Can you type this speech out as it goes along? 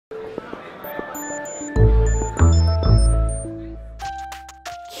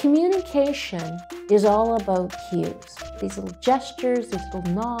Communication is all about cues. These little gestures, these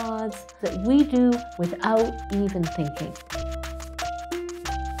little nods that we do without even thinking.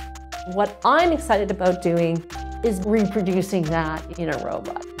 What I'm excited about doing is reproducing that in a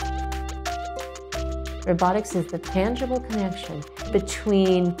robot. Robotics is the tangible connection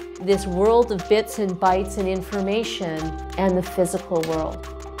between this world of bits and bytes and information and the physical world.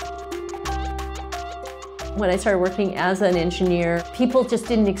 When I started working as an engineer, people just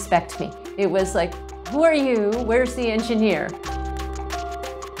didn't expect me. It was like, who are you? Where's the engineer?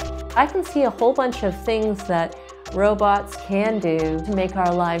 I can see a whole bunch of things that robots can do to make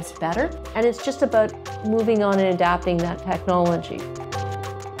our lives better, and it's just about moving on and adapting that technology.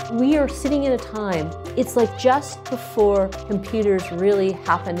 We are sitting in a time, it's like just before computers really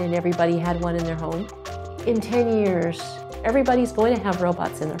happened and everybody had one in their home. In 10 years, everybody's going to have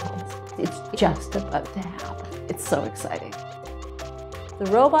robots in their homes. It's just about to happen. It's so exciting. The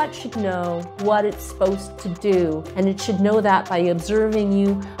robot should know what it's supposed to do, and it should know that by observing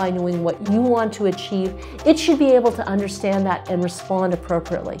you, by knowing what you want to achieve. It should be able to understand that and respond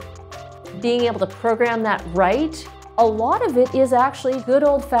appropriately. Being able to program that right, a lot of it is actually good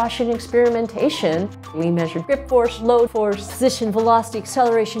old-fashioned experimentation. We measure grip force, load force, position, velocity,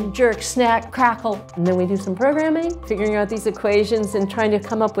 acceleration, jerk, snap, crackle, and then we do some programming, figuring out these equations and trying to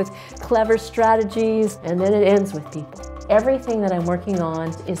come up with clever strategies, and then it ends with people. Everything that I'm working on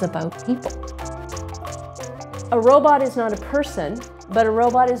is about people. A robot is not a person, but a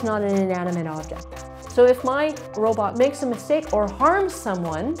robot is not an inanimate object. So if my robot makes a mistake or harms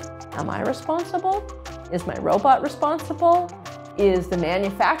someone, am I responsible? Is my robot responsible? Is the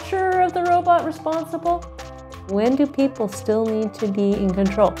manufacturer of the robot responsible? When do people still need to be in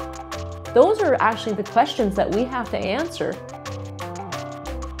control? Those are actually the questions that we have to answer.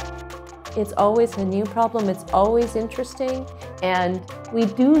 It's always a new problem, it's always interesting, and we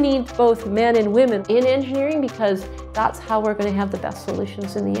do need both men and women in engineering because that's how we're going to have the best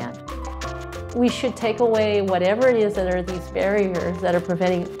solutions in the end. We should take away whatever it is that are these barriers that are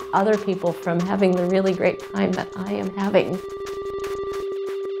preventing other people from having the really great time that I am having.